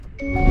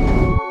ഈശോ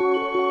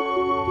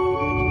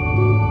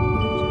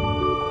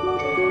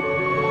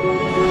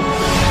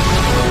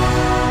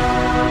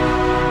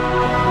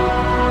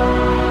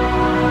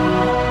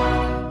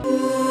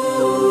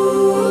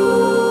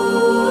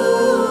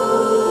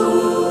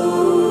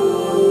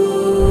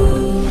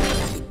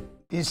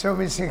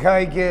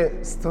മിശിഹായ്ക്ക്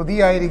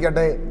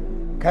സ്തുതിയായിരിക്കട്ടെ.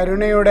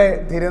 കരുണയുടെ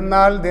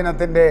തിരുനാൾ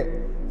ദിനത്തിൻ്റെ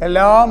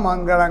എല്ലാ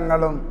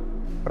മംഗളങ്ങളും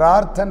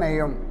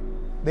പ്രാർത്ഥനയും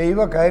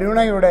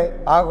ദൈവകരുണയുടെ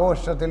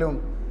ആഘോഷത്തിലും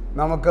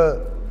നമുക്ക്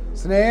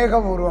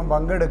സ്നേഹപൂർവ്വം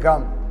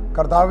പങ്കെടുക്കാം.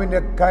 കർത്താവിൻ്റെ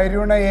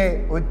കരുണയെ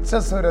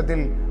ഉച്ചസ്വരത്തിൽ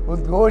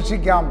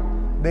ഉദ്ഘോഷിക്കാം.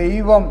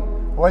 ദൈവം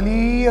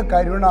വലിയ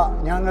കരുണ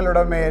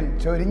ഞങ്ങളുടെ മേൽ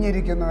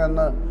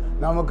ചൊരിഞ്ഞിരിക്കുന്നുവെന്ന്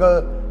നമുക്ക്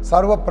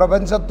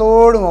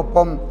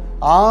സർവപ്രപഞ്ചത്തോടുമൊപ്പം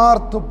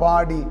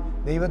ആർത്തുപാടി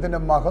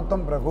ദൈവത്തിൻ്റെ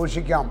മഹത്വം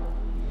പ്രഘോഷിക്കാം.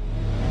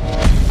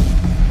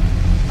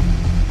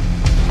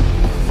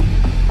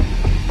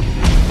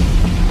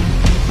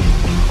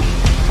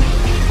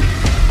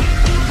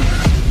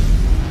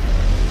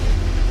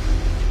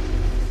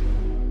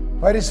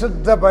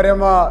 പരിശുദ്ധ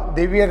പരമ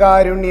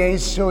ദിവ്യകാരുണ്യ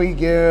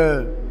ഈശോയ്ക്ക്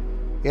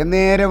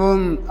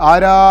എന്നേരവും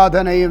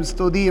ആരാധനയും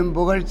സ്തുതിയും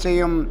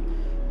പുകഴ്ചയും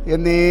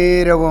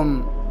എന്നേരവും.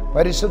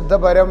 പരിശുദ്ധ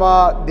പരമ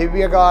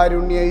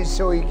ദിവ്യകാരുണ്യ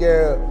ഈശോയ്ക്ക്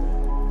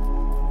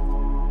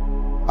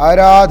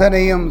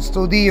ആരാധനയും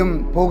സ്തുതിയും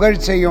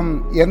പുകഴ്ചയും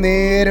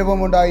എന്നേരവും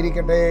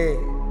ഉണ്ടായിരിക്കട്ടെ.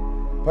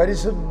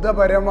 പരിശുദ്ധ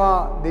പരമ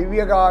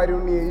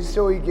ദിവ്യകാരുണ്യ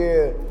ഈശോയ്ക്ക്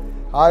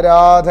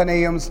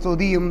ആരാധനയും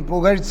സ്തുതിയും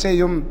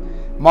പുകഴ്ചയും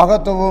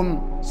മഹത്വവും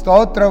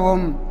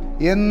സ്തോത്രവും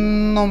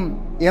എന്നും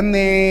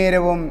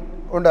എന്നേരവും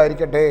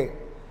ഉണ്ടായിരിക്കട്ടെ.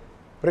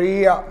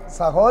 പ്രിയ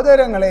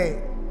സഹോദരങ്ങളെ,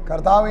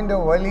 കർത്താവിൻ്റെ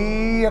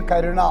വലിയ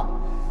കരുണ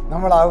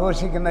നമ്മൾ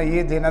ആഘോഷിക്കുന്ന ഈ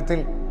ദിനത്തിൽ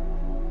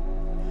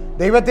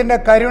ദൈവത്തിൻ്റെ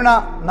കരുണ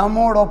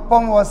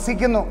നമ്മോടൊപ്പം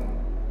വസിക്കുന്നു.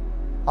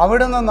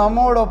 അവിടുന്ന്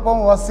നമ്മോടൊപ്പം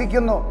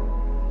വസിക്കുന്നു.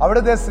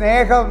 അവിടുത്തെ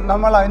സ്നേഹം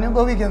നമ്മൾ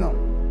അനുഭവിക്കുന്നു.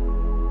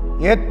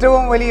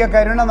 ഏറ്റവും വലിയ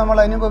കരുണ നമ്മൾ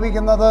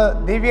അനുഭവിക്കുന്നത്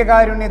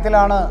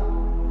ദിവ്യകാരുണ്യത്തിലാണ്.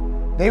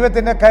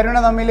 ദൈവത്തിൻ്റെ കരുണ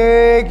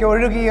നമ്മിലേക്ക്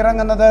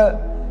ഒഴുകിയിറങ്ങുന്നത്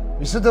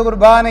വിശുദ്ധ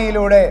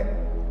കുർബാനയിലൂടെ.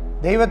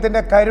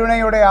 ദൈവത്തിൻ്റെ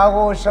കരുണയുടെ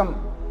ആഘോഷം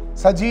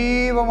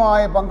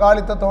സജീവമായ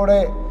പങ്കാളിത്തത്തോടെ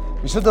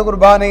വിശുദ്ധ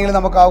കുർബാനയിൽ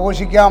നമുക്ക്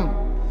ആഘോഷിക്കാം.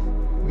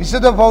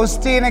 വിശുദ്ധ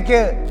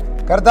ഫൗസ്റ്റീനയ്ക്ക്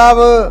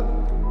കർത്താവ്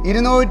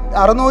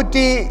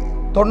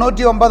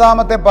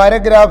 699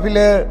 പാരഗ്രാഫിൽ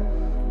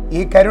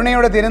ഈ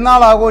കരുണയുടെ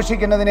തിരുനാൾ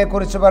ആഘോഷിക്കുന്നതിനെ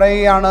കുറിച്ച്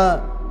പറയുകയാണ്.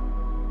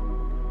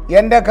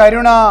 എൻ്റെ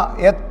കരുണ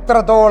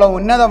എത്രത്തോളം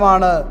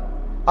ഉന്നതമാണ്,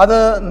 അത്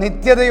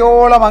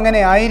നിത്യതയോളം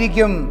അങ്ങനെ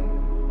ആയിരിക്കും.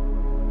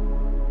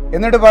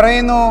 എന്നിട്ട്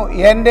പറയുന്നു,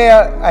 എൻ്റെ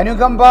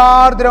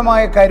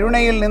അനുകമ്പാർദ്രമായ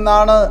കരുണയിൽ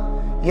നിന്നാണ്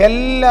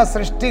എല്ലാ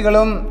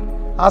സൃഷ്ടികളും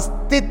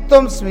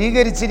അസ്തിത്വം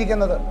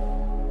സ്വീകരിച്ചിരിക്കുന്നത്.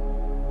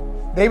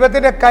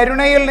 ദൈവത്തിൻ്റെ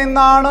കരുണയിൽ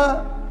നിന്നാണ്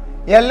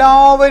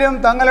എല്ലാവരും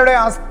തങ്ങളുടെ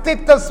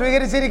അസ്തിത്വം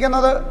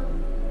സ്വീകരിച്ചിരിക്കുന്നത്.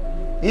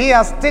 ഈ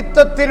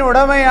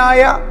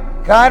അസ്തിത്വത്തിനുടമയായ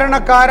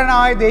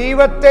കാരണക്കാരനായ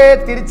ദൈവത്തെ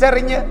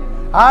തിരിച്ചറിഞ്ഞ്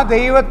ആ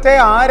ദൈവത്തെ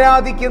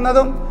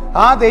ആരാധിക്കുന്നതും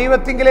ആ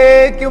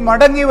ദൈവത്തിങ്കിലേക്ക്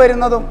മടങ്ങി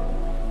വരുന്നതും,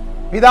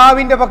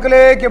 പിതാവിൻ്റെ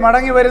പക്കലേക്ക്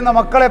മടങ്ങി വരുന്ന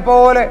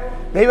മക്കളെപ്പോലെ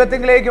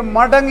ദൈവത്തിങ്കിലേക്ക്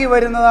മടങ്ങി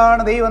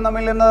വരുന്നതാണ് ദൈവം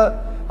നമ്മിൽ നിന്ന്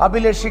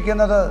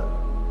അഭിലഷിക്കുന്നത്.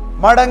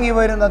 മടങ്ങി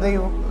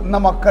വരുന്ന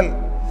മക്കൾ,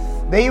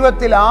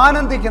 ദൈവത്തിൽ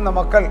ആനന്ദിക്കുന്ന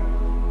മക്കൾ,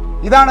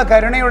 ഇതാണ്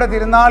കരുണയുടെ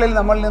തിരുനാളിൽ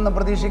നമ്മളിൽ നിന്ന്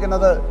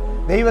പ്രതീക്ഷിക്കുന്നത്.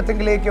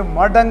 ദൈവത്തിങ്കിലേക്ക്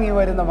മടങ്ങി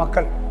വരുന്ന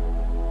മക്കൾ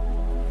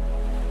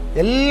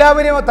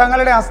എല്ലാവരും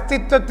തങ്ങളുടെ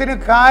അസ്തിത്വത്തിന്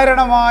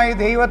കാരണമായി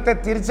ദൈവത്തെ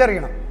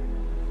തിരിച്ചറിയണം.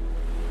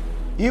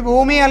 ഈ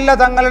ഭൂമിയല്ല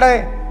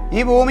ഈ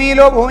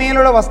ഭൂമിയിലോ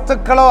ഭൂമിയിലുള്ള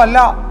വസ്തുക്കളോ അല്ല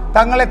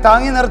തങ്ങളെ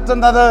താങ്ങി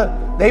നിർത്തുന്നത്.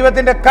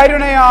 ദൈവത്തിൻ്റെ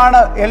കരുണയാണ്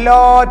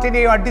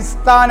എല്ലാറ്റിൻ്റെയും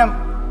അടിസ്ഥാനം.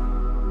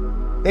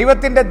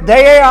 ദൈവത്തിൻ്റെ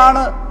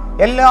ദയയാണ്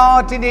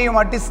എല്ലാറ്റിൻ്റെയും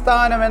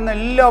അടിസ്ഥാനം എന്ന്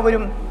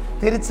എല്ലാവരും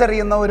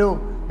തിരിച്ചറിയുന്ന ഒരു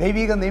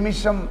ദൈവിക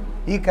നിമിഷം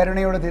ഈ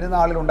കരുണയുടെ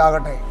തിരുനാളിൽ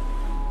ഉണ്ടാകട്ടെ.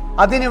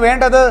 അതിന്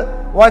വേണ്ടത്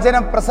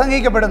വചനം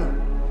പ്രസംഗിക്കപ്പെടുന്നു.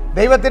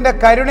 ദൈവത്തിൻ്റെ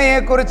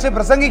കരുണയെക്കുറിച്ച്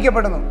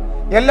പ്രസംഗിക്കപ്പെടുന്നു.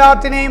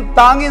 എല്ലാത്തിനെയും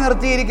താങ്ങി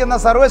നിർത്തിയിരിക്കുന്ന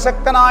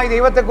സർവശക്തനായ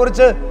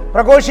ദൈവത്തെക്കുറിച്ച്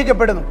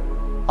പ്രഘോഷിക്കപ്പെടുന്നു.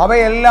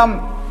 അവയെല്ലാം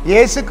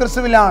യേശു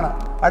ക്രിസ്തുവിലാണ്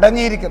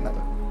അടങ്ങിയിരിക്കുന്നത്.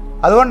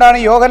 അതുകൊണ്ടാണ്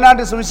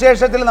യോഹന്നാന്റെ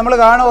സുവിശേഷത്തിൽ നമ്മൾ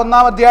കാണും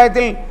 1-ാം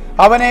അധ്യായത്തിൽ,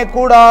 അവനെ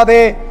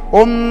കൂടാതെ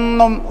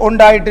ഒന്നും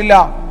ഉണ്ടായിട്ടില്ല,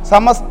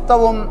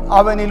 സമസ്തവും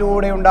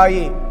അവനിലൂടെ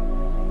ഉണ്ടായി.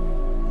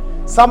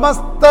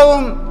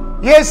 സമസ്തവും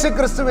യേശു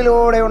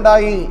ക്രിസ്തുവിലൂടെ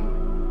ഉണ്ടായി.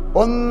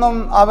 ഒന്നും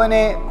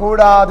അവനെ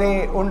കൂടാതെ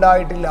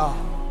ഉണ്ടായിട്ടില്ല.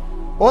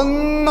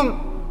 ഒന്നും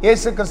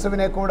യേശു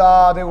ക്രിസ്തുവിനെ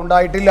കൂടാതെ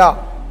ഉണ്ടായിട്ടില്ല.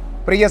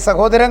 പ്രിയ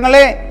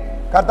സഹോദരങ്ങളെ,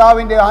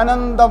 കർത്താവിൻ്റെ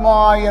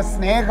അനന്തമായ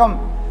സ്നേഹം,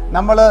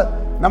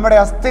 നമ്മുടെ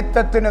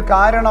അസ്തിത്വത്തിന്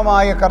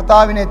കാരണമായ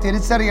കർത്താവിനെ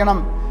തിരിച്ചറിയണം.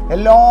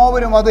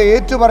 എല്ലാവരും അത്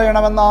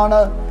ഏറ്റുപറയണമെന്നാണ്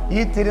ഈ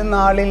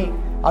തിരുനാളിൽ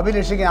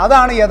അഭിലഷിക്കുന്നത്.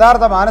 അതാണ്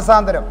യഥാർത്ഥ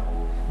മാനസാന്തരം.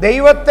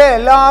 ദൈവത്തെ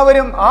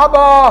എല്ലാവരും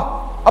ആബാ,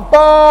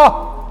 അപ്പാ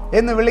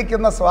എന്ന്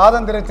വിളിക്കുന്ന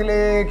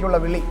സ്വാതന്ത്ര്യത്തിലേക്കുള്ള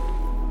വിളി.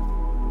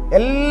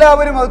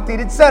 എല്ലാവരും അത്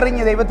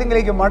തിരിച്ചറിഞ്ഞ്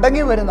ദൈവത്തിലേക്ക്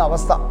മടങ്ങി വരുന്ന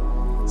അവസ്ഥ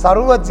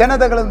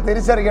സർവ്വജനതകളും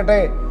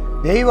തിരിച്ചറിയട്ടെ.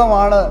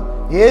 ദൈവമാണ്,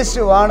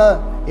 യേശുവാണ്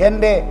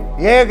എൻ്റെ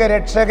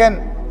ഏകരക്ഷകൻ,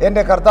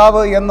 എൻ്റെ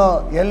കർത്താവ് എന്ന്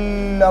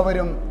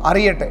എല്ലാവരും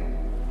അറിയട്ടെ.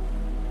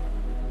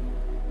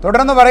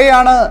 തുടർന്ന്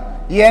പറയുകയാണ്,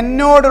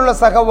 എന്നോടുള്ള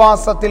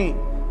സഹവാസത്തിൽ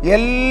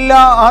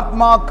എല്ലാ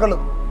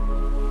ആത്മാക്കളും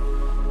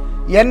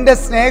എൻ്റെ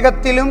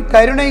സ്നേഹത്തിലും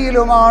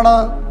കരുണയിലുമാണ്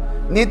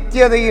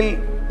നിത്യതയിൽ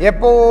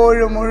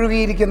എപ്പോഴും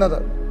മുഴുകിയിരിക്കുന്നത്.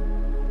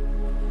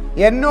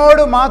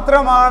 എന്നോട്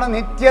മാത്രമാണ്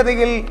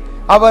നിത്യതയിൽ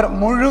അവർ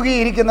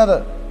മുഴുകിയിരിക്കുന്നത്.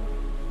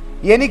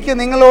 എനിക്ക്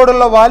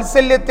നിങ്ങളോടുള്ള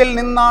വാത്സല്യത്തിൽ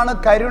നിന്നാണ്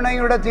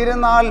കരുണയുടെ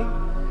തിരുനാൾ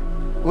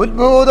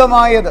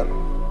ഉദ്ഭൂതമായത്.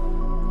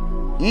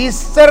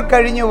 ഈസ്റ്റർ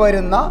കഴിഞ്ഞു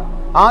വരുന്ന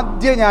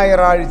ആദ്യ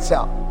ഞായറാഴ്ച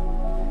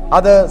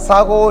അത്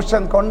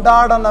സാഘോഷം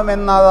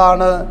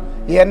കൊണ്ടാടണമെന്നതാണ്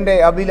എൻ്റെ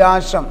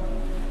അഭിലാഷം.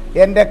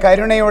 എൻ്റെ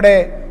കരുണയുടെ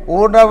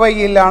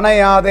ഉടവയിൽ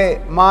അണയാതെ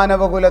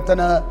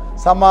മാനവകുലത്തിന്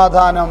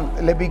സമാധാനം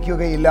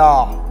ലഭിക്കുകയില്ല.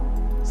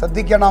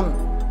 ശ്രദ്ധിക്കണം,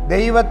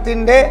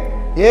 ദൈവത്തിൻ്റെ,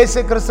 യേശു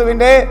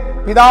ക്രിസ്തുവിൻ്റെ,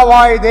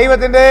 പിതാവായ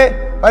ദൈവത്തിൻ്റെ,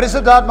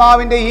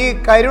 പരിശുദ്ധാത്മാവിൻ്റെ ഈ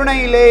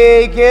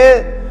കരുണയിലേക്ക്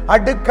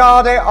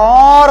അടുക്കാതെ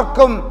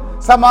ആർക്കും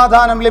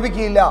സമാധാനം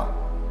ലഭിക്കില്ല.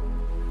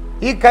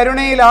 ഈ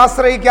കരുണയിൽ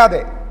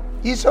ആശ്രയിക്കാതെ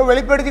ഈശോ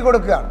വെളിപ്പെടുത്തി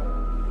കൊടുക്കുകയാണ്.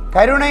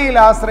 കരുണയിൽ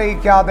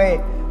ആശ്രയിക്കാതെ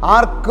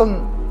ആർക്കും,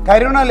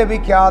 കരുണ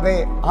ലഭിക്കാതെ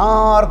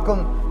ആർക്കും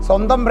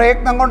സ്വന്തം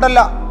പ്രയത്നം കൊണ്ടല്ല,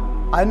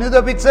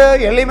 അനുതപിച്ച്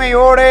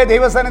എളിമയോടെ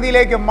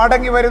ദൈവസന്നിധിയിലേക്ക്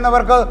മടങ്ങി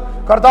വരുന്നവർക്ക്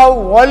കർത്താവ്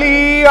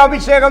വലിയ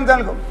അഭിഷേകം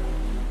നൽകും.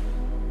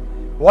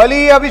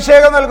 വലിയ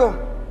അഭിഷേകം നൽകും.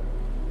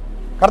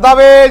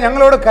 കർത്താവേ,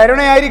 ഞങ്ങളോട്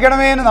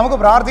കരുണയായിരിക്കണമേ എന്ന് നമുക്ക്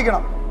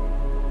പ്രാർത്ഥിക്കണം.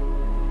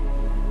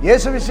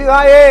 യേശു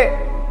മിശിഹായേ,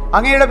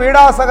 അങ്ങയുടെ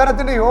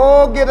പീഡാസഹനത്തിന്റെ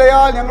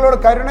യോഗ്യതയാൽ ഞങ്ങളോട്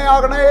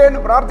കരുണയാകണേ എന്ന്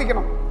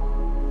പ്രാർത്ഥിക്കണം.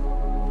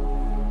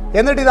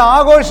 എന്നിട്ട് ഇത്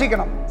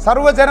ആഘോഷിക്കണം.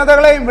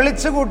 സർവ്വജനതകളെയും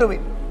വിളിച്ചു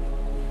കൂട്ടുവിൻ,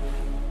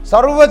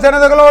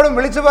 സർവ്വജനതകളോടും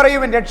വിളിച്ചു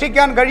പറയുവിൻ,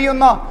 രക്ഷിക്കാൻ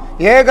കഴിയുന്ന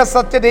ഏക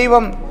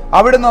സത്യദൈവം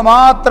അവിടുന്ന്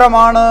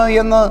മാത്രമാണ്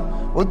എന്ന്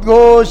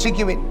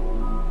ഉദ്ഘോഷിക്കുവിൻ.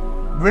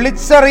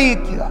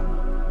 വിളിച്ചറിയിക്കുക.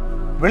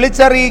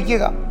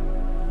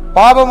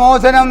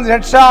 പാപമോചനം,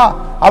 രക്ഷ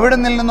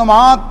അവിടുന്നിൽ നിന്ന്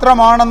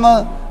മാത്രമാണെന്ന്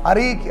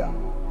അറിയിക്കുക.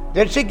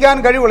 രക്ഷിക്കാൻ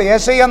കഴിവുള്ള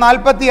യെശയ്യാ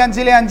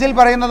 45:5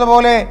 പറയുന്നത്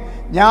പോലെ,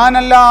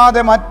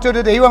 ഞാനല്ലാതെ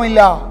മറ്റൊരു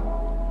ദൈവമില്ല,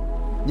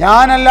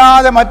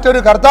 ഞാനല്ലാതെ മറ്റൊരു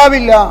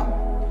കർത്താവില്ല.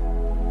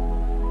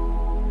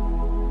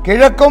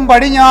 കിഴക്കും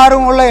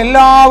പടിഞ്ഞാറുമുള്ള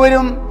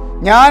എല്ലാവരും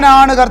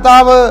ഞാനാണ്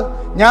കർത്താവ്,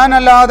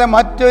 ഞാനല്ലാതെ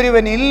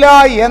മറ്റൊരുവനില്ല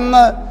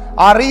എന്ന്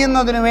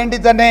അറിയുന്നതിനു വേണ്ടി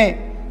തന്നെ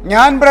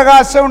ഞാൻ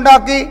പ്രകാശം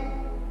ഉണ്ടാക്കി,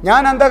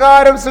 ഞാൻ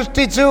അന്ധകാരം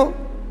സൃഷ്ടിച്ചു,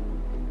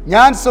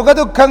 ഞാൻ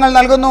സുഖദുഃഖങ്ങൾ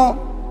നൽകുന്നു.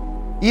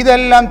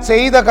 ഇതെല്ലാം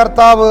ചെയ്ത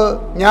കർത്താവ്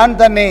ഞാൻ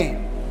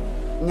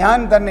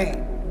തന്നെ.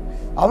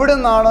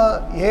 അവിടുന്നാണ്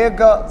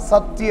ഏക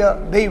സത്യ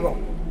ദൈവം.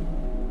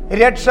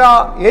 രക്ഷ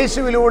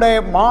യേശുവിലൂടെ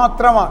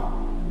മാത്രമാണ്.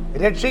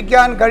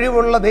 രക്ഷിക്കാൻ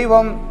കഴിവുള്ള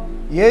ദൈവം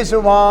യേശു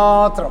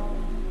മാത്രം.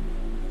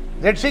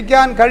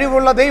 രക്ഷിക്കാൻ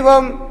കഴിവുള്ള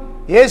ദൈവം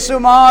യേശു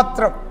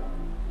മാത്രം.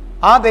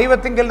 ആ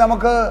ദൈവത്തിങ്കിൽ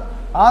നമുക്ക്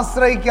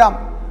ആശ്രയിക്കാം,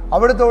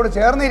 അവിടുത്തോട്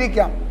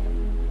ചേർന്നിരിക്കാം.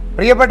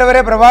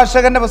 പ്രിയപ്പെട്ടവരെ,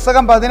 പ്രഭാഷകന്റെ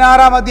പുസ്തകം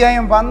 16-ാം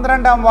അധ്യായം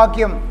 12-ാം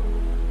വാക്യം,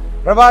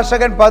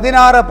 പ്രഭാഷകൻ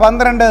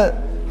 16:12,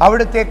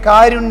 അവിടുത്തെ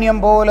കാരുണ്യം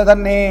പോലെ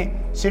തന്നെ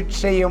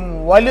ശിക്ഷയും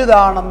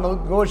വലുതാണെന്ന്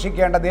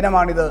ഉദ്ഘോഷിക്കേണ്ട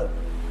ദിനമാണിത്.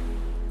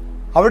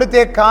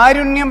 അവിടുത്തെ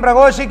കാരുണ്യം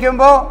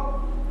പ്രഘോഷിക്കുമ്പോൾ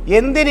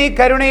എന്തിനീ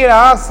കരുണയിൽ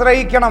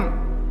ആശ്രയിക്കണം?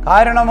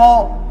 കാരണമോ,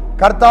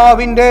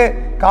 കർത്താവിൻ്റെ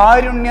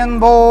കാരുണ്യം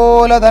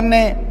പോലെ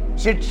തന്നെ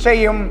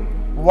ശിക്ഷയും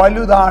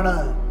വലുതാണ്.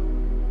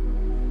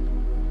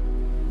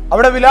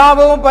 അവിടെ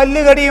വിലാപവും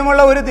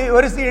പല്ലുകടിയുമുള്ള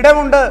ഒരു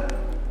ഇടമുണ്ട്.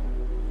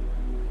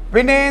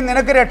 പിന്നെ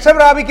നിനക്ക് രക്ഷ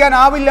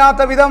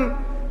പ്രാപിക്കാനാവില്ലാത്ത വിധം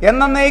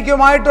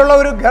എന്നേക്കുമായിട്ടുള്ള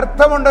ഒരു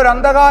ഗർത്തമുണ്ട്, ഒരു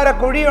അന്ധകാര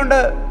കുഴിയുണ്ട്,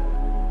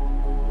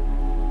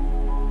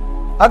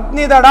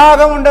 അഗ്നി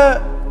തടാകമുണ്ട്.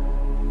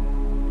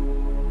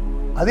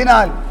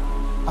 അതിനാൽ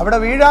അവിടെ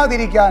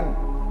വീഴാതിരിക്കാൻ,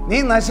 നീ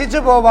നശിച്ചു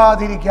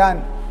പോവാതിരിക്കാൻ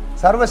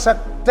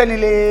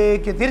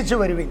സർവശക്തനിലേക്ക് തിരിച്ചു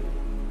വരുവിൻ.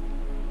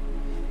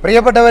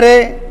 പ്രിയപ്പെട്ടവരെ,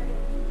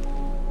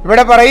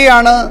 ഇവിടെ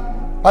പറയുകയാണ്,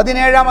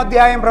 17-ാം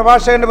അധ്യായം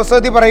പ്രഭാഷകന്റെ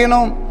പുസ്തകത്തിൽ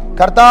പറയുന്നു,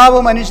 കർത്താവ്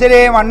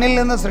മനുഷ്യരെ മണ്ണിൽ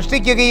നിന്ന്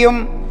സൃഷ്ടിക്കുകയും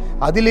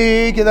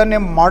അതിലേക്ക് തന്നെ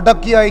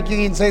മടക്കി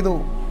അയക്കുകയും ചെയ്തു.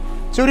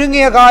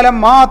 ചുരുങ്ങിയ കാലം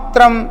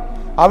മാത്രം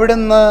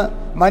അവിടുന്ന്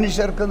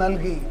മനുഷ്യർക്ക്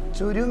നൽകി.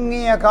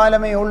 ചുരുങ്ങിയ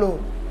കാലമേ ഉള്ളൂ.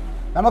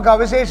 നമുക്ക്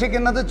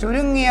അവശേഷിക്കുന്നത്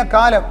ചുരുങ്ങിയ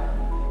കാലം.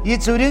 ഈ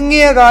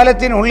ചുരുങ്ങിയ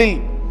കാലത്തിനുള്ളിൽ,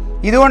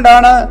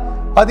 ഇതുകൊണ്ടാണ്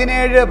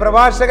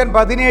പ്രഭാഷകൻ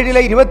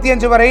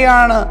 17:25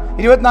 പറയുകയാണ്,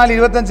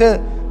 24-25,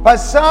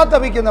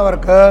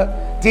 പശ്ചാത്തപിക്കുന്നവർക്ക്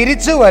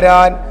തിരിച്ചു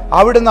വരാൻ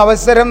അവിടുന്ന്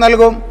അവസരം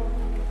നൽകും.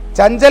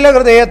 ചഞ്ചല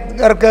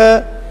ഹൃദയർക്ക്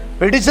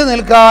പിടിച്ചു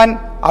നിൽക്കാൻ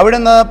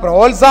അവിടുന്ന്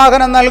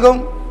പ്രോത്സാഹനം നൽകും.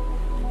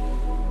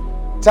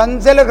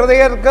 ചഞ്ചല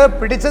ഹൃദയർക്ക്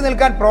പിടിച്ചു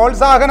നിൽക്കാൻ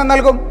പ്രോത്സാഹനം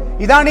നൽകും.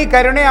 ഇതാണ് ഈ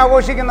കരുണയെ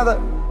ആഘോഷിക്കുന്നത്.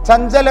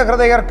 ചഞ്ചല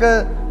ഹൃദയർക്ക്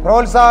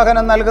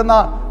പ്രോത്സാഹനം നൽകുന്ന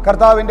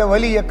കർത്താവിൻ്റെ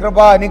വലിയ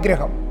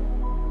കൃപാനുഗ്രഹം.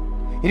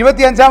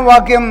 25-ാം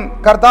വാക്യം,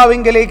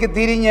 കർത്താവിങ്കലേക്ക്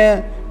തിരിഞ്ഞ്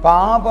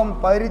പാപം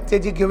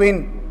പരിത്യജിക്കുവിൻ,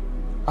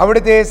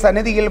 അവിടുത്തെ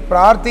സന്നിധിയിൽ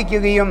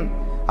പ്രാർത്ഥിക്കുകയും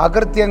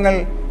അകൃത്യങ്ങൾ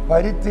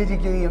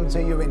പരിത്യജിക്കുകയും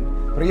ചെയ്യുവിൻ.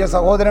 പ്രിയ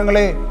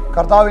സഹോദരങ്ങളെ,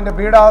 കർത്താവിൻ്റെ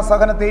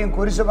പീഡാസഹനത്തെയും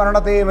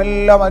കുരിശുമരണത്തെയും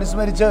എല്ലാം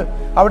അനുസ്മരിച്ച്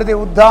അവിടുത്തെ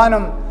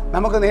ഉദ്ധാനം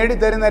നമുക്ക്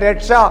നേടിത്തരുന്ന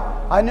രക്ഷ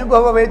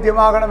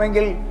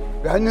അനുഭവവേദ്യമാകണമെങ്കിൽ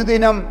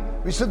അനുദിനം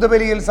വിശുദ്ധ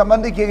ബലിയിൽ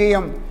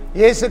സംബന്ധിക്കുകയും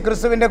യേശു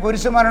ക്രിസ്തുവിൻ്റെ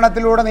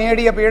കുരിശുമരണത്തിലൂടെ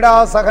നേടിയ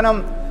പീഡാസഹനം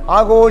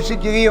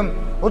ആഘോഷിക്കുകയും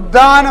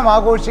ഉദ്ധാനം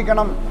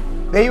ആഘോഷിക്കണം.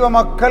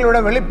 ദൈവമക്കളുടെ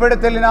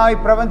വെളിപ്പെടുത്തലിനായി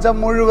പ്രപഞ്ചം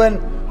മുഴുവൻ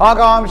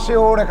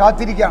ആകാംക്ഷയോടെ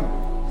കാത്തിരിക്കുകയാണ്.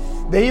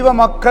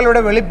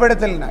 ദൈവമക്കളുടെ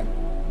വെളിപ്പെടുത്തലിനായി.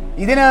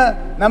 ഇതിന്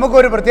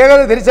നമുക്കൊരു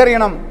പ്രത്യേകത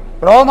തിരിച്ചറിയണം.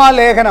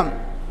 റോമാലേഖനം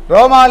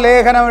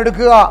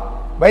എടുക്കുക.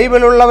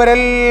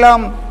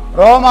 ബൈബിളുള്ളവരെല്ലാം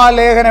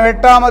റോമാലേഖനം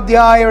 8-ാം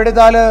അധ്യായം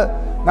എടുത്താൽ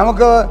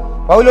നമുക്ക്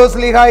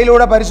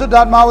പൗലോസ്ലീഹായിലൂടെ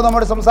പരിശുദ്ധാത്മാവ്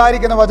നമ്മോട്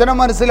സംസാരിക്കുന്ന വചനം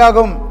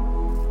മനസ്സിലാകും.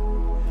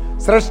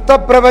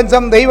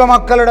 സൃഷ്ടപ്രപഞ്ചം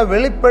ദൈവമക്കളുടെ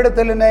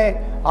വെളിപ്പെടുത്തലിനെ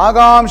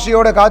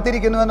ആകാംക്ഷയോടെ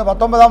കാത്തിരിക്കുന്നുവെന്ന്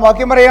 19-ാം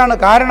വാക്യം പറയാണ്.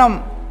 കാരണം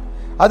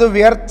അത്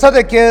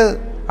വ്യർത്ഥതയ്ക്ക്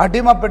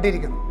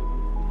അടിമപ്പെട്ടിരിക്കുന്നു.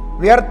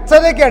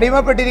 വ്യർത്ഥതയ്ക്ക്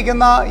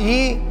അടിമപ്പെട്ടിരിക്കുന്ന ഈ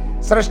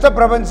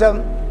സൃഷ്ടപ്രപഞ്ചം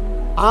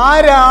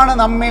ആരാണ്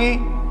നമ്മിൽ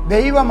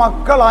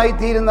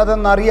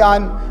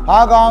ദൈവമക്കളായിത്തീരുന്നതെന്നറിയാൻ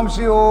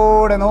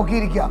ആകാംക്ഷയോടെ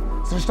നോക്കിയിരിക്കുക.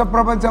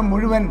 സൃഷ്ടപ്രപഞ്ചം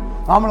മുഴുവൻ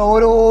നമ്മൾ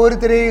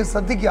ഓരോരുത്തരെയും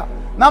ശ്രദ്ധിക്കുക.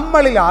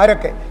 നമ്മളിൽ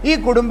ആരൊക്കെ, ഈ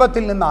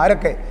കുടുംബത്തിൽ നിന്ന്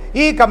ആരൊക്കെ,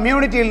 ഈ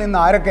കമ്മ്യൂണിറ്റിയിൽ നിന്ന്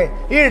ആരൊക്കെ,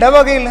 ഈ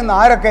ഇടവകയിൽ നിന്ന്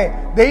ആരൊക്കെ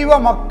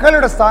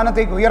ദൈവമക്കളുടെ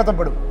സ്ഥാനത്തേക്ക്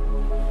ഉയർത്തപ്പെടും,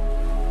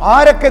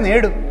 ആരൊക്കെ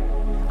നേടും,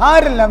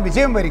 ആരെല്ലാം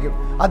വിജയം വരിക്കും.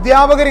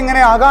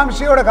 അധ്യാപകരിങ്ങനെ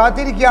ആകാംക്ഷയോടെ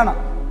കാത്തിരിക്കുകയാണ്.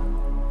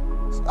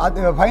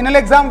 ഫൈനൽ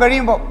എക്സാം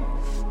കഴിയുമ്പോൾ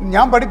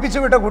ഞാൻ പഠിപ്പിച്ചു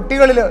വിട്ട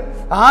കുട്ടികളിൽ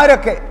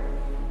ആരൊക്കെ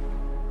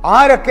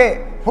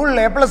ഫുൾ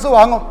A+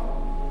 വാങ്ങും,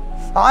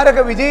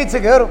 ആരൊക്കെ വിജയിച്ച്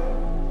കയറും.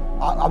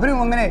 അവരും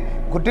അങ്ങനെ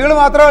കുട്ടികൾ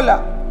മാത്രമല്ല,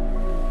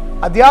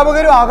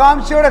 അധ്യാപകരും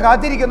ആകാംക്ഷയോടെ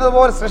കാത്തിരിക്കുന്നത്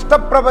പോലെ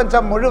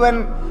സൃഷ്ടപ്രപഞ്ചം മുഴുവൻ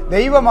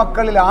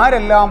ദൈവമക്കളിൽ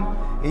ആരെല്ലാം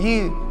ഈ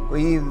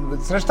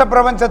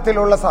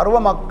സൃഷ്ടപ്രപഞ്ചത്തിലുള്ള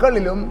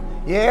സർവ്വമക്കളിലും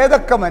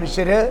ഏതൊക്കെ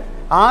മനുഷ്യര്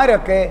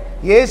ആരൊക്കെ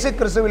യേശു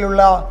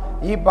ക്രിസ്തുവിലുള്ള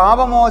ഈ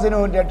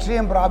പാപമോചനവും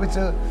രക്ഷയും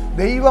പ്രാപിച്ച്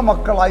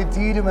ദൈവമക്കളായി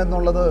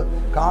തീരുമെന്നുള്ളത്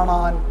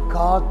കാണാൻ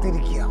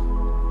കാത്തിരിക്കുക.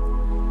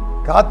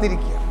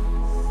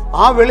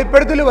 ആ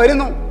വെളിപ്പെടുത്തൽ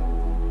വരുന്നു.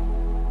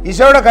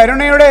 ഈശോയുടെ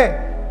കരുണയുടെ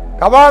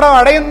കവാടം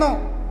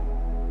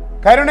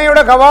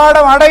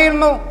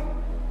അടയുന്നു.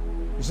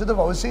 വിശുദ്ധ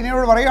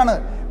പൗസീനയോട് പറയാണ്,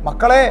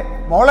 മക്കളെ,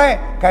 മോളെ,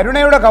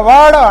 കരുണയുടെ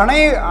കവാടം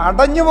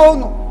അടഞ്ഞു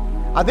പോകുന്നു.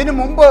 അതിനു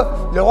മുമ്പ്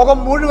ലോകം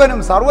മുഴുവനും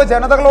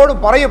സർവ്വജനതകളോട്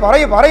പറയൂ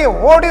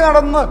ഓടി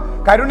നടന്ന്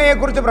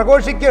കരുണയെക്കുറിച്ച്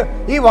പ്രഘോഷിക്ക്.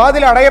 ഈ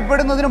വാതിൽ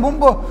അടയപ്പെടുന്നതിന്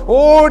മുമ്പ്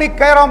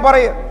ഓടിക്കയറാൻ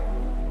പറയ്.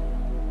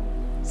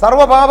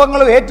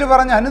 സർവ്വപാപങ്ങളും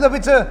ഏറ്റുപറഞ്ഞ്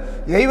അനുദപിച്ച്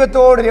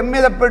ദൈവത്തോട്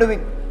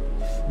രമ്യതപ്പെടുവിൻ.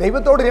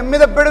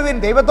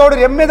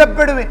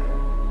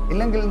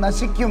 ഇല്ലെങ്കിൽ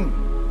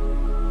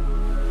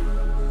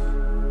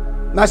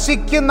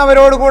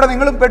നശിക്കുന്നവരോടുകൂടെ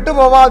നിങ്ങളും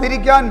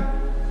പെട്ടുപോവാതിരിക്കാൻ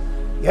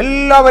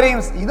എല്ലാവരെയും,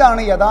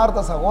 ഇതാണ് യഥാർത്ഥ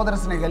സഹോദര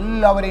സ്നേഹം,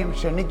 എല്ലാവരെയും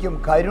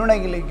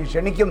കരുണയിലേക്ക്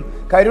ക്ഷണിക്കും.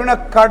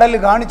 കരുണക്കടൽ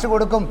കാണിച്ചു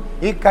കൊടുക്കും.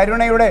 ഈ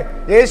കരുണയുടെ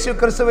യേശു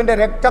ക്രിസ്തുവിന്റെ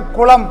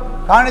രക്തക്കുളം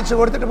കാണിച്ചു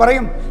കൊടുത്തിട്ട്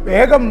പറയും,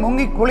 വേഗം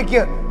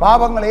മുങ്ങിക്കുളിക്ക്,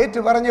 പാപങ്ങൾ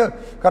ഏറ്റുപറഞ്ഞ്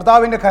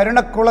കർത്താവിന്റെ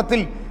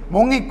കരുണക്കുളത്തിൽ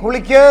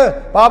മുങ്ങിക്കുളിക്ക്,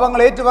 പാപങ്ങൾ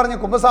ഏറ്റുപറഞ്ഞ്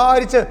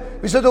കുമ്പസാരിച്ച്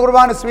വിശുദ്ധ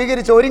കുർബാന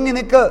സ്വീകരിച്ച് ഒരുങ്ങി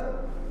നിൽക്ക്.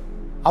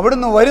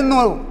 അവിടുന്ന്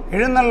വരുന്നു.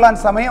 എഴുന്നള്ളാൻ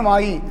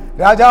സമയമായി.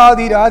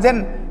 രാജാതിരാജൻ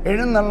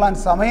എഴുന്നള്ളാൻ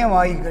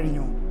സമയമായി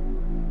കഴിഞ്ഞു.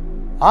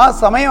 ആ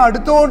സമയം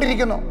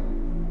അടുത്തുകൊണ്ടിരിക്കുന്നു.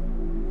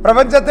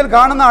 പ്രപഞ്ചത്തിൽ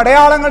കാണുന്ന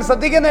അടയാളങ്ങൾ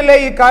ശ്രദ്ധിക്കുന്നില്ലേ?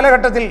 ഈ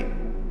കാലഘട്ടത്തിൽ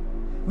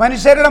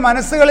മനുഷ്യരുടെ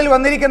മനസ്സുകളിൽ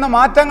വന്നിരിക്കുന്ന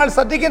മാറ്റങ്ങൾ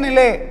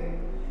ശ്രദ്ധിക്കുന്നില്ലേ?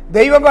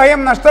 ദൈവഭയം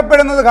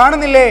നഷ്ടപ്പെടുന്നത്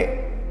കാണുന്നില്ലേ?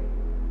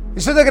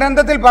 വിശുദ്ധ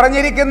ഗ്രന്ഥത്തിൽ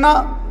പറഞ്ഞിരിക്കുന്ന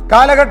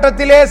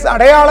കാലഘട്ടത്തിലെ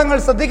അടയാളങ്ങൾ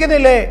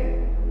ശ്രദ്ധിക്കുന്നില്ലേ?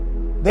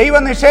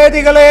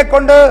 ദൈവനിഷേധികളെ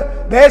കൊണ്ട്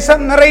ദേശം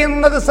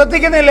നിറയുന്നത്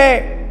ശ്രദ്ധിക്കുന്നില്ലേ?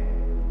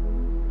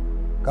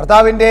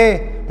 കർത്താവിൻ്റെ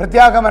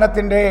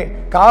പ്രത്യാഗമനത്തിൻ്റെ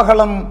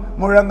കാഹളം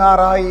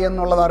മുഴങ്ങാറായി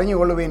എന്നുള്ളത്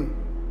അറിഞ്ഞുകൊള്ളുവിൻ.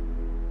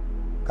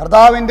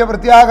 കർത്താവിൻ്റെ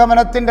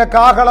പ്രത്യാഗമനത്തിൻ്റെ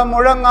കാഹളം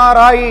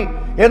മുഴങ്ങാറായി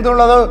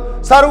എന്നുള്ളത്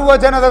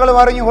സർവ്വജനതകളും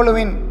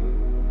അറിഞ്ഞുകൊള്ളുവിൻ.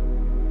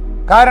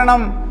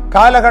 കാരണം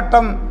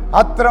കാലഘട്ടം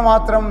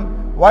അത്രമാത്രം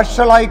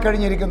വഷളായി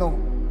കഴിഞ്ഞിരിക്കുന്നു.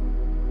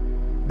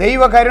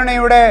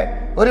 ദൈവകരുണയുടെ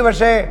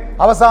ഒരുപക്ഷെ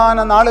അവസാന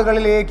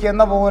നാളുകളിലേക്ക്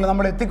എന്ന പോലെ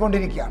നമ്മൾ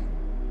എത്തിക്കൊണ്ടിരിക്കുകയാണ്.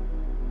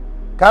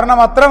 കാരണം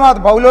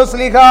അത്രമാത്രം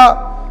പൗലോസ്ലീഹ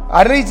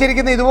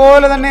അറിയിച്ചിരിക്കുന്ന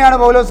ഇതുപോലെ തന്നെയാണ്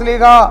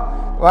പൗലോസ്ലീഹ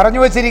പറഞ്ഞു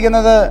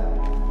വച്ചിരിക്കുന്നത്.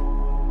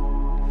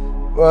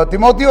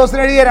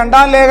 തിമോത്തിയോസിന് എഴുതിയ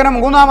 2-ാം ലേഖനം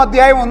 3-ാം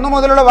അധ്യായം 1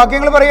 മുതലുള്ള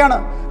വാക്യങ്ങൾ പറയാണ്.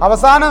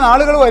 അവസാന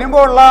നാളുകൾ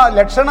വരുമ്പോഴുള്ള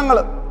ലക്ഷണങ്ങൾ,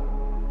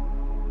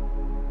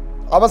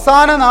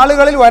 അവസാന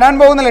നാളുകളിൽ വരാൻ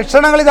പോകുന്ന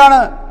ലക്ഷണങ്ങൾ ഇതാണ്.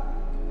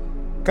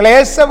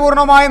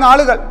 ക്ലേശപൂർണമായ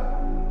നാളുകൾ.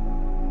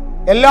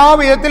 എല്ലാ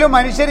വിധത്തിലും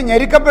മനുഷ്യർ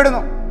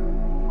ഞെരുക്കപ്പെടുന്നു.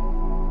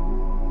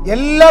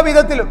 എല്ലാ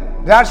വിധത്തിലും,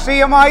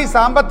 രാഷ്ട്രീയമായി,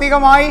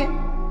 സാമ്പത്തികമായി,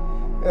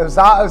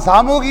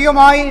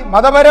 സാമൂഹികമായി,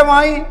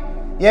 മതപരമായി,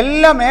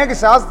 എല്ലാ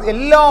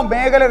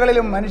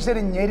മേഖലകളിലും മനുഷ്യർ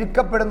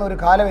ഞെരുക്കപ്പെടുന്ന ഒരു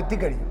കാലം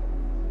എത്തിക്കഴിഞ്ഞു.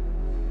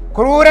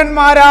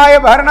 ക്രൂരന്മാരായ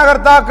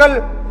ഭരണകർത്താക്കൾ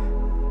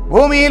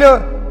ഭൂമിയിൽ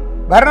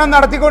ഭരണം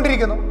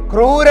നടത്തിക്കൊണ്ടിരിക്കുന്നു.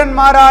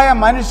 ക്രൂരന്മാരായ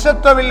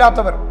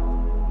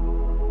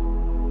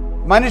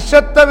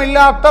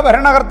മനുഷ്യത്വമില്ലാത്ത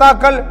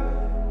ഭരണകർത്താക്കൾ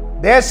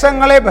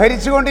ദേശങ്ങളെ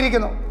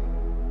ഭരിച്ചുകൊണ്ടിരിക്കുന്നു.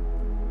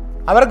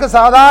 അവർക്ക്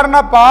സാധാരണ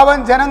പാവം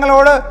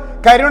ജനങ്ങളോട്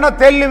കരുണ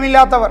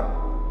തെല്ലുമില്ലാത്തവർ.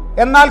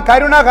 എന്നാൽ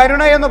കരുണ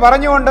എന്ന്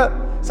പറഞ്ഞുകൊണ്ട്,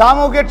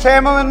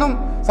 സാമൂഹ്യക്ഷേമമെന്നും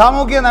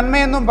സാമൂഹ്യ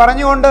നന്മയെന്നും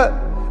പറഞ്ഞുകൊണ്ട്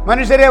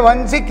മനുഷ്യരെ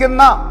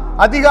വഞ്ചിക്കുന്ന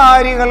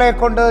അധികാരികളെ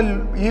കൊണ്ട്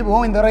ഈ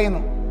ഭൂമി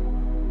നിറയുന്നു.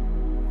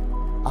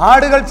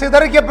 ആടുകൾ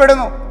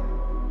ചിതറിക്കപ്പെടുന്നു.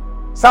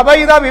 സഭ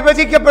ഇതാ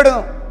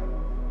വിഭജിക്കപ്പെടുന്നു.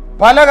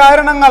 പല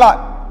കാരണങ്ങളാൽ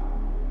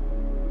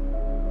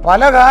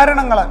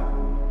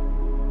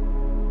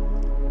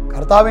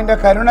കർത്താവിൻ്റെ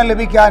കരുണ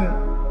ലഭിക്കാൻ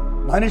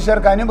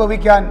മനുഷ്യർക്ക്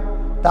അനുഭവിക്കാൻ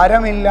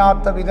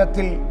തരമില്ലാത്ത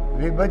വിധത്തിൽ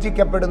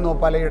വിഭജിക്കപ്പെടുന്നു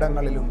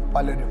പലയിടങ്ങളിലും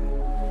പലരും.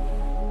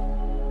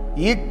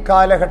 ഈ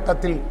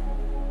കാലഘട്ടത്തിൽ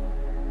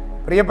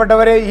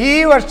പ്രിയപ്പെട്ടവരെ, ഈ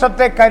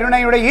വർഷത്തെ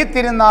കരുണയുടെ ഈ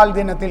തിരുനാൾ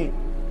ദിനത്തിൽ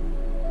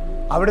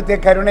അവിടുത്തെ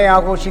കരുണയെ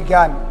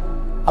ആഘോഷിക്കാൻ,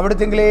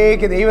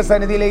 അവിടുത്തെങ്കിലേക്ക്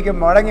ദൈവസന്നിധിയിലേക്ക്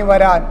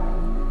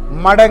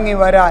മടങ്ങി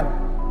വരാൻ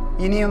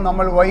ഇനിയും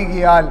നമ്മൾ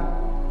വൈകിയാൽ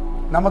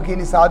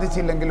നമുക്കിനി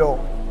സാധിച്ചില്ലെങ്കിലോ?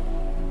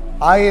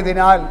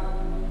 ആയതിനാൽ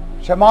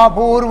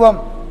ക്ഷമാപൂർവം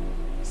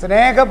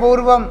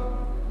സ്നേഹപൂർവം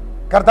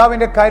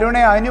കർത്താവിൻ്റെ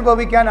കരുണയെ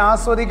അനുഭവിക്കാൻ,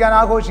 ആസ്വദിക്കാൻ,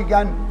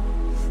 ആഘോഷിക്കാൻ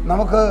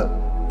നമുക്ക്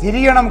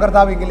തിരിയണം.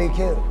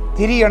 കർത്താവിലേക്ക്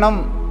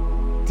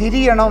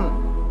തിരിയണം.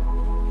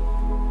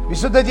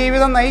 വിശുദ്ധ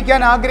ജീവിതം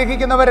നയിക്കാൻ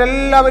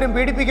ആഗ്രഹിക്കുന്നവരെല്ലാവരും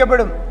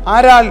പീഡിപ്പിക്കപ്പെടും.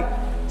 ആരാൽ?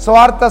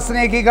 സ്വാർത്ഥ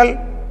സ്നേഹികൾ,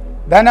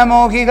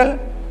 ധനമോഹികൾ,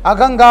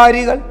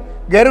 അഹങ്കാരികൾ,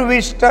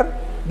 ഗർവിഷ്ഠർ,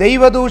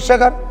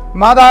 ദൈവദൂഷകർ,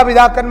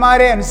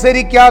 മാതാപിതാക്കന്മാരെ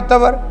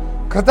അനുസരിക്കാത്തവർ,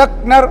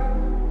 കൃതജ്ഞർ,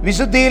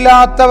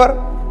 വിശുദ്ധിയില്ലാത്തവർ,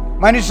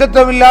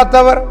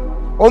 മനുഷ്യത്വമില്ലാത്തവർ,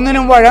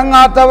 ഒന്നിനും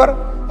വഴങ്ങാത്തവർ,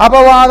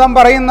 അപവാദം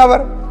പറയുന്നവർ,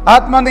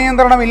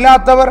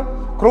 ആത്മനിയന്ത്രണമില്ലാത്തവർ,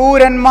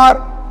 ക്രൂരന്മാർ,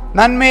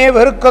 നന്മയെ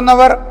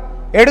വെറുക്കുന്നവർ,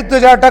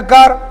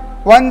 എടുത്തുചാട്ടക്കാർ,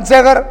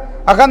 വഞ്ചകർ,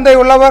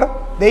 അഹന്തയുള്ളവർ,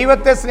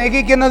 ദൈവത്തെ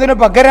സ്നേഹിക്കുന്നതിനു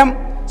പകരം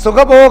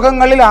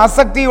സുഖഭോഗങ്ങളിൽ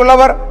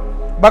ആസക്തിയുള്ളവർ,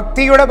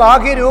 ഭക്തിയുടെ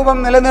ബാഹ്യരൂപം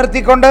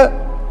നിലനിർത്തിക്കൊണ്ട്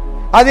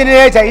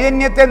അതിലെ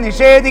ചൈതന്യത്തെ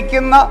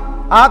നിഷേധിക്കുന്ന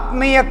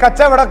ആത്മീയ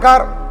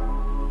കച്ചവടക്കാർ,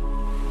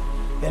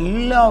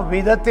 എല്ലാ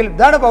വിധത്തിൽ.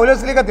 ഇതാണ്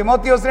പൗലോസ്ലീഹ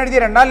തിമോത്തിയോസിന് എഴുതിയ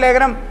 2-ാം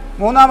ലേഖനം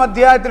 3-ാം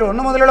അധ്യായത്തിൽ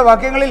 1 മുതലുള്ള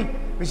വാക്യങ്ങളിൽ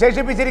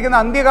വിശേഷിപ്പിച്ചിരിക്കുന്ന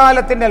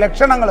അന്ത്യകാലത്തിന്റെ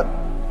ലക്ഷണങ്ങൾ.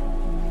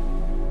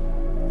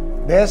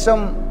 ദേശം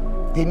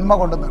തിന്മ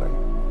കൊണ്ട് നിറയും.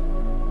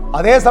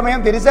 അതേസമയം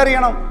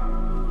തിരിച്ചറിയണം,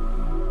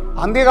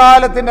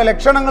 അന്ത്യകാലത്തിന്റെ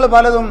ലക്ഷണങ്ങൾ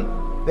പലതും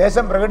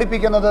ദേശം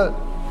പ്രകടിപ്പിക്കുന്നത്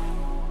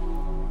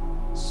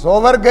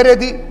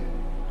സ്വവർഗരതി,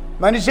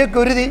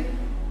 മനുഷ്യക്കുരുതി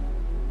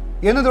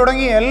എന്ന്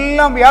തുടങ്ങി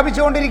എല്ലാം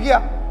വ്യാപിച്ചുകൊണ്ടിരിക്കുക.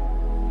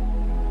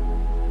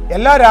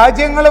 എല്ലാ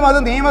രാജ്യങ്ങളും അത്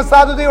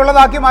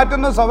നിയമസാധുതയുള്ളതാക്കി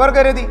മാറ്റുന്നു.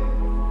 സ്വവർഗരതി,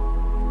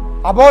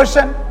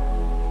 അബോർഷൻ,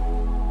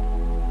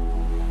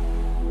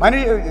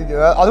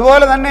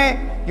 അതുപോലെ തന്നെ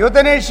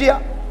യൂത്തനേഷ്യ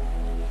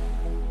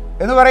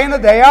എന്ന് പറയുന്ന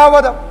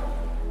ദയാവധം,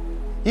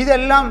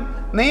 ഇതെല്ലാം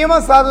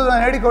നിയമസാധുത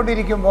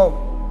നേടിക്കൊണ്ടിരിക്കുമ്പോൾ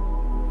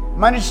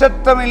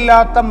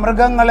മനുഷ്യത്വമില്ലാത്ത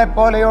മൃഗങ്ങളെ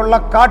പോലെയുള്ള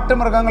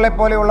കാട്ടുമൃഗങ്ങളെ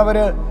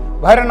പോലെയുള്ളവര്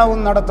ഭരണവും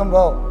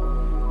നടത്തുമ്പോൾ,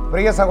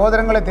 പ്രിയ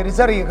സഹോദരങ്ങളെ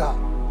തിരിച്ചറിയുക,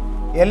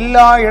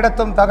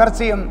 എല്ലായിടത്തും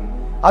തകർച്ചയും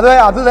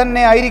അത്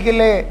തന്നെ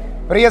ആയിരിക്കില്ലേ?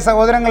 പ്രിയ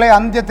സഹോദരങ്ങളെ,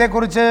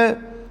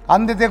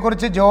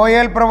 അന്ത്യത്തെക്കുറിച്ച്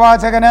ജോയേൽ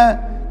പ്രവാചകന്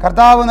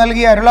കർത്താവ്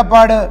നൽകിയ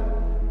അരുളപ്പാട്,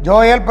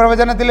 ജോയേൽ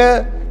പ്രവചനത്തിൽ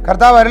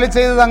കർത്താവ് അരുളി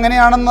ചെയ്തത്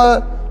അങ്ങനെയാണെന്ന്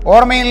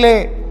ഓർമ്മയില്ലേ?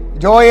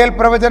 ജോയേൽ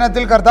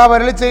പ്രവചനത്തിൽ കർത്താവ്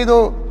അരുളി ചെയ്തു.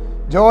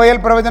 ജോയേൽ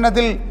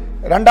പ്രവചനത്തിൽ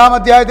 2-ാം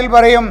അധ്യായത്തിൽ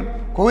പറയും,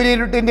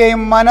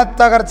 കൂരിരുട്ടിൻ്റെയും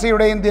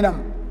മനത്തകർച്ചയുടെയും ദിനം.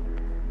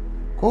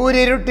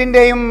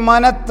 കൂരിരുട്ടിൻ്റെയും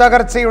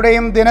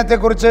മനത്തകർച്ചയുടെയും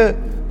ദിനത്തെക്കുറിച്ച്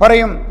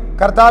പറയും.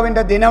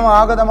 കർത്താവിൻ്റെ ദിനം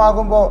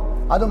ആഗതമാകുമ്പോൾ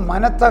അത്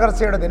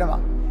മനത്തകർച്ചയുടെ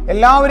ദിനമാണ്.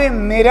 എല്ലാവരെയും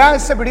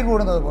നിരാശ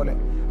പിടികൂടുന്നത് പോലെ,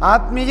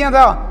 ആത്മീയത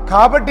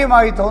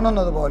കാപട്യമായി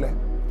തോന്നുന്നത് പോലെ,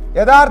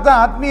 യഥാർത്ഥ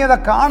ആത്മീയത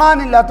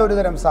കാണാനില്ലാത്ത ഒരു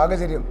തരം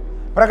സാഹചര്യം,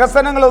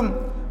 പ്രഹസനങ്ങളും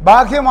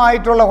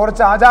ബാഹ്യമായിട്ടുള്ള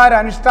കുറച്ച് ആചാര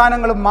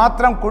അനുഷ്ഠാനങ്ങളും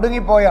മാത്രം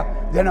കുടുങ്ങിപ്പോയ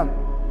ജനം,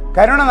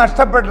 കരുണ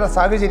നഷ്ടപ്പെട്ട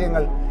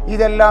സാഹചര്യങ്ങൾ,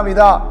 ഇതെല്ലാം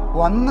ഇതാ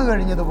വന്നു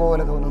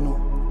കഴിഞ്ഞതുപോലെ തോന്നുന്നു.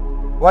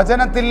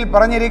 വചനത്തിൽ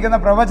പറഞ്ഞിരിക്കുന്ന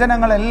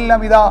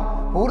പ്രവചനങ്ങളെല്ലാം ഇതാ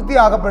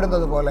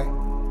പൂർത്തിയാകപ്പെടുന്നത് പോലെ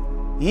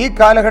ഈ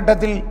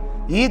കാലഘട്ടത്തിൽ,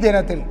 ഈ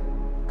ദിനത്തിൽ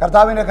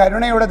കർത്താവിൻ്റെ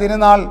കരുണയുടെ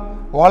തിരുനാൾ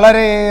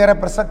വളരെയേറെ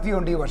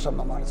പ്രസക്തിയുണ്ട് ഈ വർഷം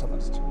നമ്മളെ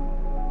സംബന്ധിച്ചു.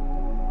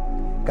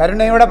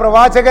 കരുണയുടെ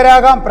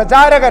പ്രവാചകരാകാം,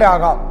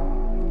 പ്രചാരകരാകാം.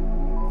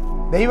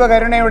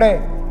 ദൈവകരുണയുടെ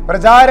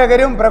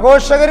പ്രചാരകരും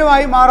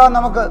പ്രഘോഷകരുമായി മാറാൻ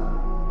നമുക്ക്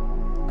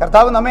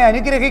കർത്താവ് നമ്മെ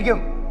അനുഗ്രഹിക്കും.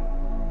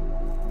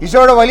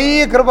 ഈശോയുടെ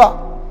വലിയ കൃപ,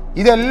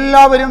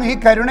 ഇതെല്ലാവരും ഈ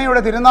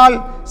കരുണയുടെ തിരുനാൾ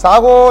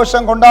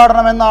സാഘോഷം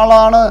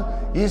കൊണ്ടാടണമെന്നാളാണ്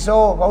ഈശോ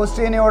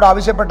ഫൗസ്റ്റീനയോട്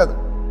ആവശ്യപ്പെട്ടത്.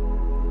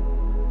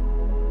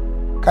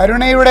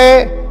 കരുണയുടെ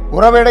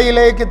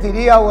ഉറവിടത്തിലേക്ക്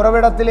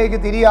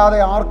തിരിയാതെ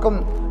ആർക്കും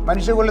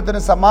മനുഷ്യകുലത്തിന്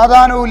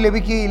സമാധാനവും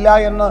ലഭിക്കുകയില്ല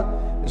എന്ന്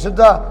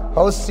വിശുദ്ധ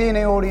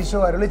ഫൗസ്റ്റീനയോട് ഈശോ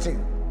അരുളി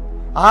ചെയ്തു.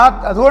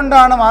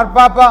 അതുകൊണ്ടാണ്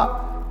മാർപ്പാപ്പ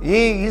ഈ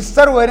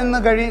ഈസ്റ്റർ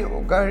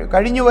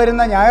കഴിഞ്ഞു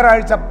വരുന്ന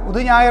ഞായറാഴ്ച,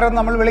 പുതുഞായർ എന്ന്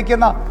നമ്മൾ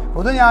വിളിക്കുന്ന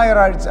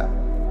പുതുഞായറാഴ്ച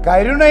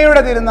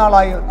കരുണയുടെ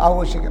തിരുനാളായി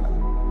ആഘോഷിക്കുന്നത്,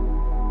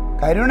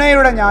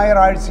 കരുണയുടെ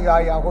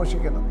ഞായറാഴ്ചയായി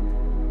ആഘോഷിക്കുന്നത്.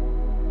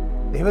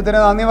 ദൈവത്തിന്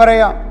നന്ദി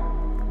പറയാം.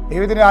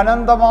 ദൈവത്തിൻ്റെ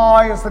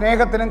അനന്തമായ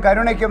സ്നേഹത്തിനും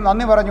കരുണയ്ക്കും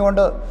നന്ദി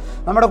പറഞ്ഞുകൊണ്ട്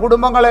നമ്മുടെ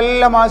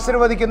കുടുംബങ്ങളെല്ലാം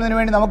ആശീർവദിക്കുന്നതിന്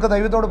വേണ്ടി നമുക്ക്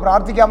ദൈവത്തോട്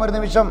പ്രാർത്ഥിക്കാം. ഒരു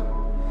നിമിഷം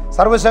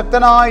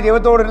സർവശക്തനായ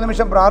ദൈവത്തോട് ഒരു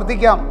നിമിഷം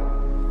പ്രാർത്ഥിക്കാം.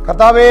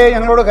 കർത്താവേ,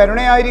 ഞങ്ങളോട്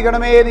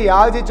കരുണയായിരിക്കണമേ എന്ന്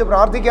യാചിച്ച്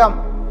പ്രാർത്ഥിക്കാം.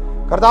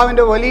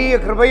 കർത്താവിൻ്റെ വലിയ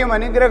കൃപയും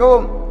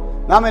അനുഗ്രഹവും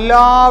നാം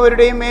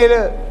എല്ലാവരുടെയും മേൽ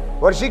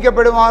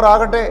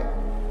വർഷിക്കപ്പെടുമാറാകട്ടെ.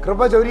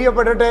 കൃപ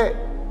ചൊരിയപ്പെടട്ടെ.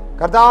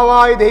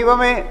 കർത്താവായ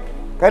ദൈവമേ,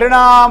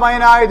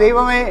 കരുണാമയനായ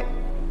ദൈവമേ,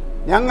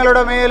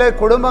 ഞങ്ങളുടെ മേൽ,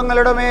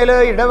 കുടുംബങ്ങളുടെ മേൽ,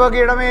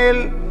 ഇടവകയുടെ മേൽ,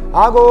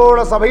 ആഗോള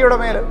സഭയുടെ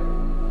മേൽ,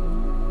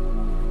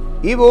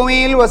 ഈ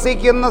ഭൂമിയിൽ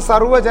വസിക്കുന്ന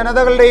സർവ്വ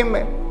ജനതകളുടെയും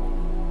മേൽ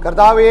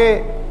കർത്താവേ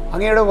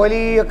അങ്ങയുടെ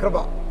വലിയ കൃപ,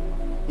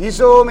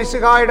 ഈശോ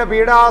മിശിഹായുടെ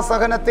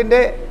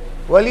പീഡാസഹനത്തിൻ്റെ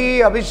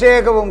വലിയ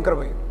അഭിഷേകവും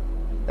കൃപയും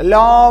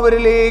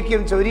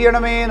എല്ലാവരിലേക്കും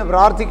ചൊരിയണമേ എന്ന്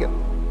പ്രാർത്ഥിക്കുന്നു.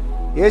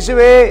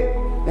 യേശുവേ,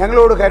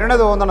 ഞങ്ങളോട് കരുണ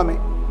തോന്നണമേ.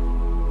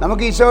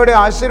 നമുക്ക് ഈശോയുടെ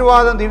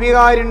ആശീർവാദം,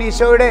 ദിവ്യകാരുണ്യ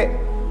ഈശോയുടെ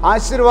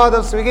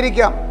ആശീർവാദം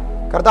സ്വീകരിക്കാം.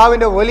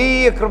 കർത്താവിൻ്റെ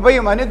വലിയ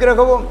കൃപയും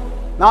അനുഗ്രഹവും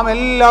നാം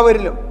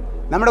എല്ലാവരിലും,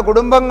 നമ്മുടെ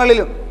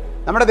കുടുംബങ്ങളിലും,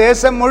 നമ്മുടെ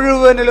ദേശം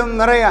മുഴുവനിലും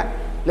നിറയാൻ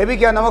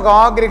ലഭിക്കാൻ നമുക്ക്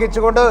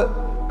ആഗ്രഹിച്ചുകൊണ്ട്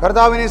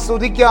കർത്താവിനെ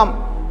സ്തുതിക്കാം.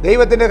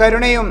 ദൈവത്തിൻ്റെ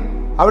കരുണയും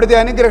അവിടുത്തെ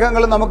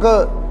അനുഗ്രഹങ്ങളും നമുക്ക്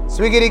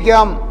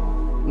സ്വീകരിക്കാം.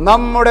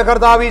 നമ്മുടെ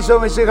കർത്താവ് ഈശോ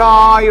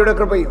മിശിഹായുടെ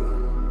കൃപയും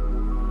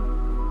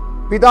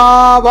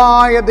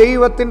പിതാവായ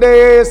ദൈവത്തിൻ്റെ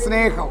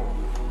സ്നേഹവും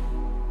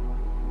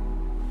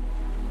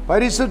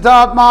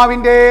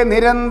പരിശുദ്ധാത്മാവിൻ്റെ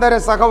നിരന്തര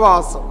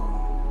സഹവാസം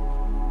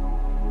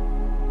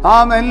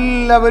നാം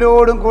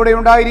എല്ലാവരോടും കൂടെ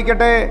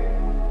ഉണ്ടായിരിക്കട്ടെ,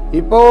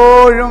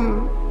 ഇപ്പോഴും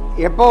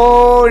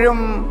എപ്പോഴും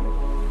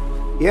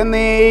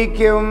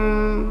എന്നേക്കും.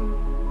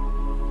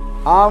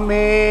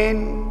 ആമേൻ.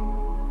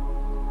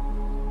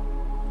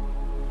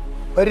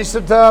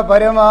 പരിശുദ്ധ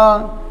പരമ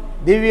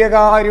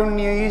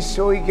ദിവ്യകാരുണ്യ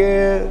ഈശോയ്ക്ക്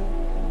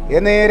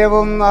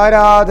എന്നേരവും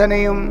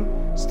ആരാധനയും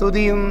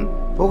സ്തുതിയും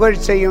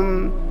പുകഴ്ചയും.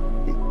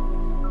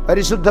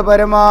 പരിശുദ്ധ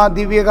പരമ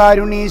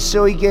ദിവ്യകാരുണ്യ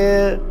ഈശോയ്ക്ക്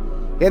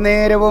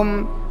എന്നേരവും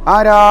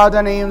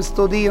ആരാധനയും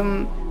സ്തുതിയും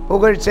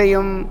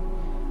പുകഴ്ചയും.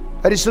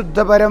 പരിശുദ്ധ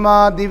പരമ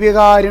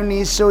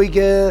ദിവ്യകാരുണ്യ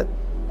ഈശോയ്ക്ക്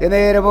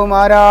എന്നേരവും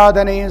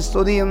ആരാധനയും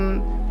സ്തുതിയും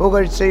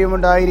പുകഴ്ചയും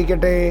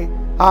ഉണ്ടായിരിക്കട്ടെ.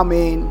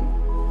 ആമേൻ.